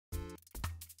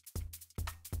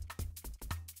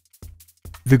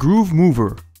The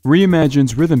GrooveMover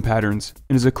reimagines rhythm patterns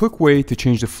and is a quick way to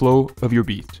change the flow of your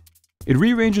beat. It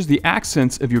rearranges the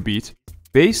accents of your beat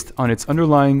based on its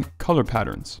underlying color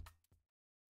patterns.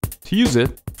 To use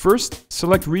it, first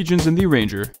select regions in the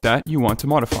arranger that you want to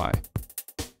modify.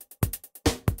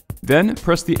 Then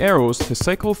press the arrows to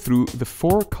cycle through the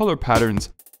 4 color patterns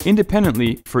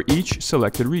independently for each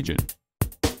selected region.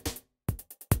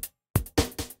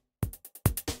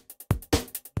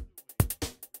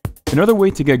 Another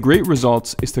way to get great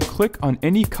results is to click on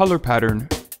any color pattern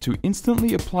to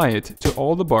instantly apply it to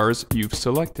all the bars you've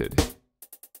selected.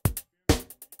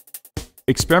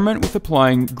 Experiment with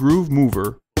applying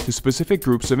GrooveMover to specific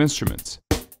groups of instruments.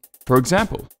 For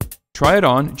example, try it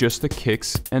on just the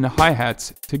kicks and the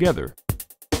hi-hats together.